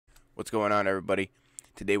What's going on, everybody?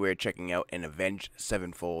 Today we're checking out an Avenged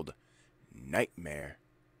Sevenfold Nightmare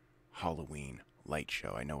Halloween light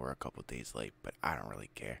show. I know we're a couple days late, but I don't really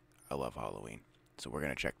care. I love Halloween. So we're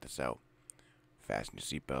going to check this out. Fasten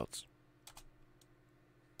your seatbelts.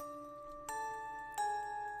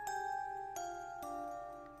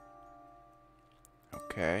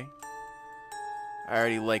 Okay. I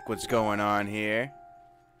already like what's going on here.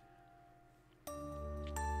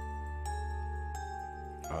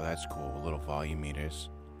 Oh, that's cool. Little volume meters.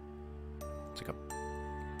 It's like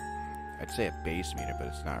I'd say a bass meter, but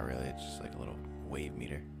it's not really. It's just like a little wave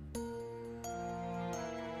meter.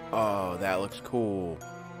 Oh, that looks cool.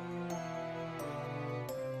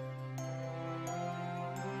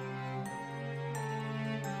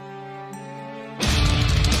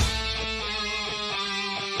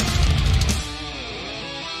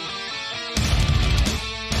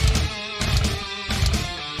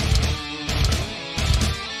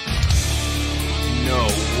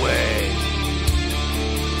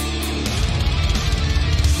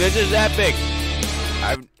 This is epic.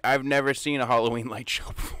 I've never seen a Halloween light show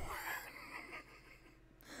before.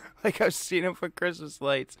 Like, I've seen them for Christmas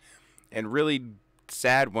lights, and really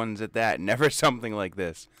sad ones at that. Never something like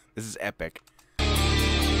this. This is epic. Look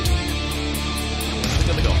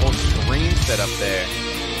at like a whole screen set up there.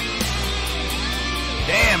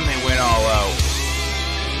 Damn, they went all out.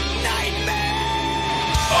 Nightmare.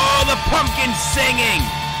 Oh, the pumpkin's singing,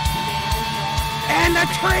 and the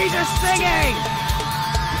trees are singing.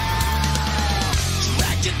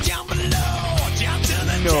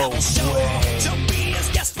 No way.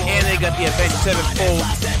 And they got the Avenged Sevenfold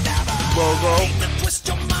logo.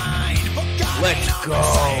 Let's go.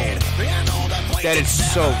 That is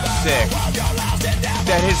so sick.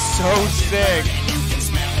 That is so sick.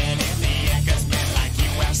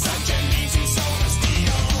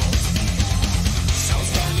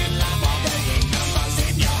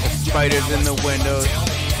 The spiders in the windows.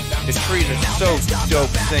 The trees are so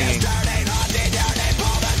dope singing.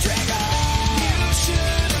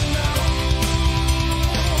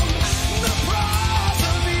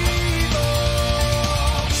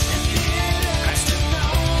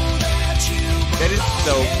 That is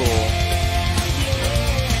so cool.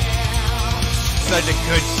 Such a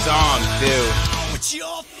good song, too. It's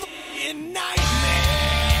your fucking nightmare.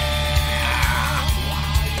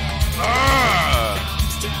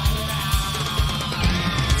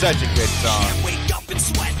 Such a good song. Wake up and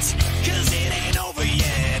sweat, 'cause it ain't over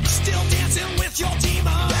yet. Still dancing with your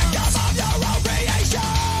demons.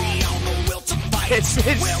 It's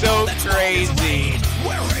so crazy.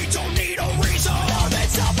 Where we don't need a reason.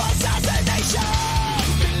 It's self-assassination.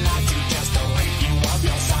 You've been lied to just to rape you off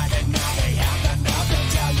your side, and now they have the nerve to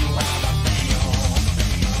tell you how to feel.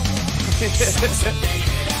 So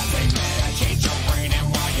sedated as they medicate your brain, and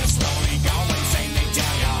while you're slowly going insane, they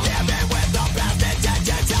tell you living with the best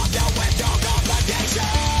intentions of you with your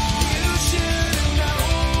complication. You should have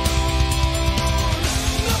known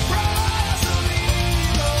the price of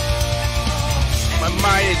evil. My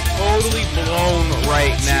mind is totally blown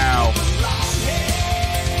right now.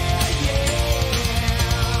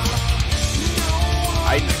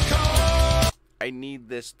 I need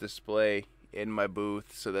this display in my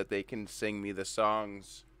booth so that they can sing me the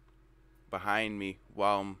songs behind me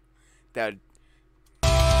while I'm that's so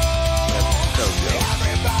dope.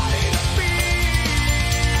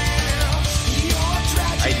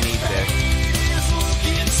 I need this.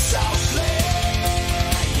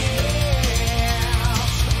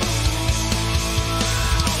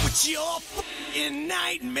 It's your fucking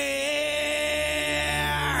nightmare.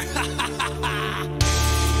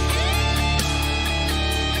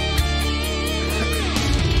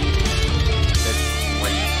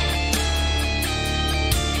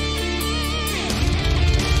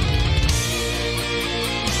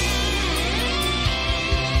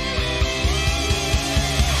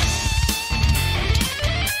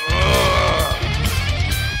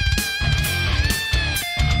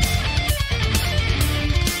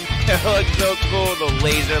 It looks so cool, the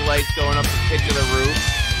laser lights going up the pitch of the roof.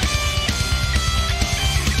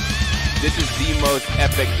 This is the most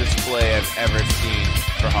epic display I've ever seen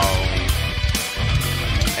for Halloween.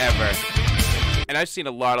 Ever. And I've seen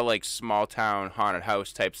a lot of like small town haunted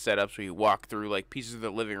house type setups where you walk through like pieces of the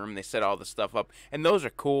living room, they set all the stuff up, and those are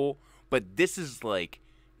cool, but this is like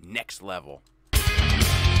next level.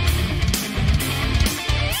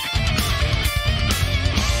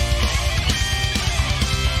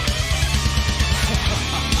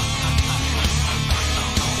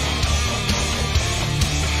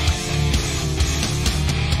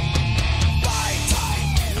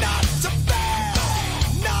 Not to fail,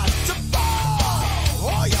 not to fall,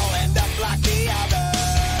 or you'll end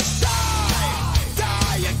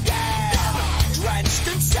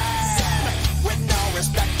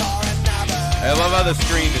how the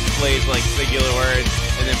screen displays like singular words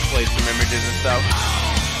and then plays some images and stuff.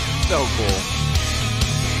 So cool.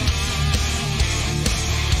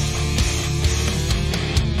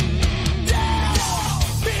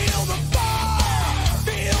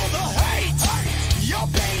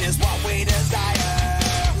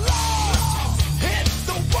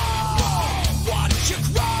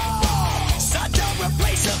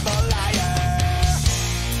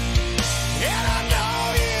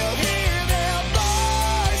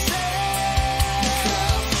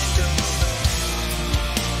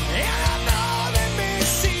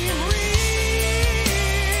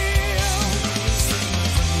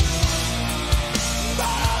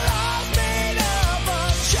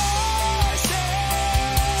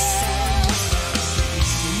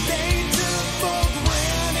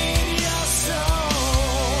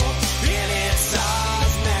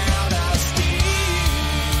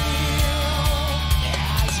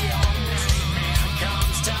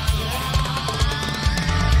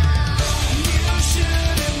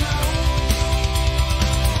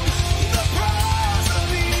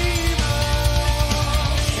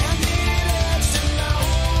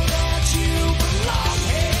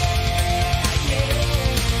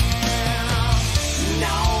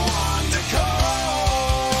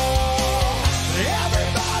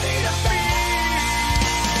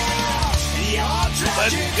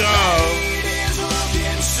 Let's go.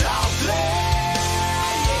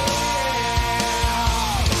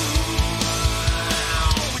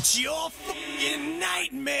 It's your fucking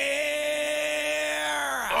nightmare.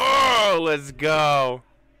 Oh, let's go.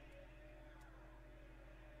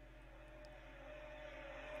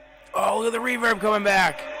 Oh, look at the reverb coming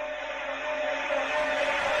back.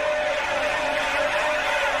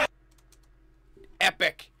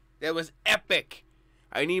 Epic. That was epic.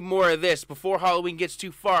 I need more of this before Halloween gets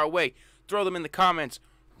too far away. Throw them in the comments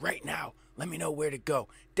right now. Let me know where to go.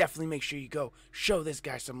 Definitely make sure you go. Show this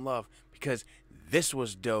guy some love because this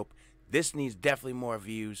was dope. This needs definitely more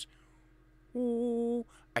views. Ooh,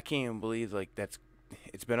 I can't even believe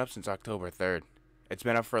it's been up since October 3rd. It's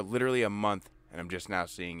been up for literally a month and I'm just now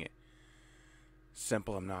seeing it.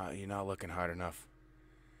 Simple, you're not looking hard enough.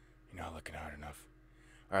 You're not looking hard enough.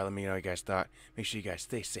 Alright, let me know what you guys thought. Make sure you guys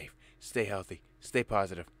stay safe, stay healthy, stay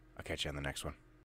positive. I'll catch you on the next one.